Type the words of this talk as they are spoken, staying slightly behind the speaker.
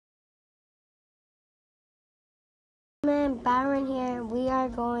gentlemen, Byron here. We are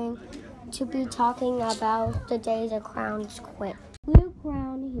going to be talking about the day the crowns quit. Blue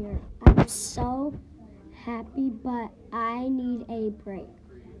crown here. I'm so happy, but I need a break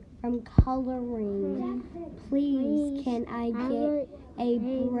from coloring. Please, can I get a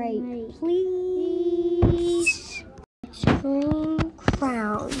break? Please. It's green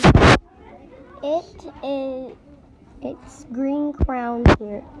crown. It's green crown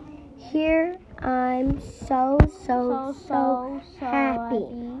here. Here I'm so happy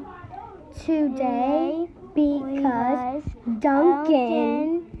today because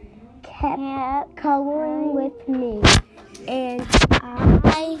Duncan kept coloring with me, and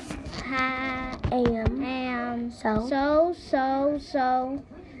I am so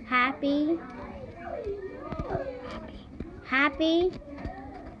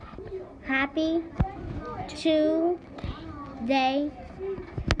happy today.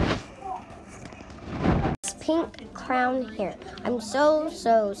 Pink crown here. I'm so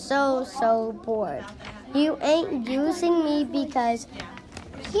bored. You ain't using me because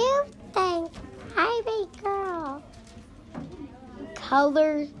you think I'm a girl.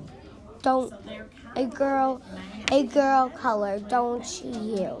 Color don't a girl color, don't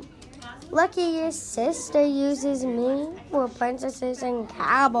you? Lucky your sister uses me for princesses and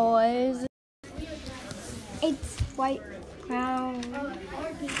cowboys. It's white crown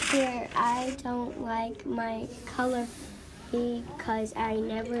here. I don't like my color because I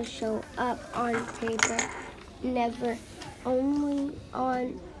never show up on paper, never, only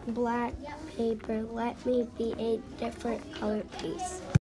on black paper. Let me be a different color piece.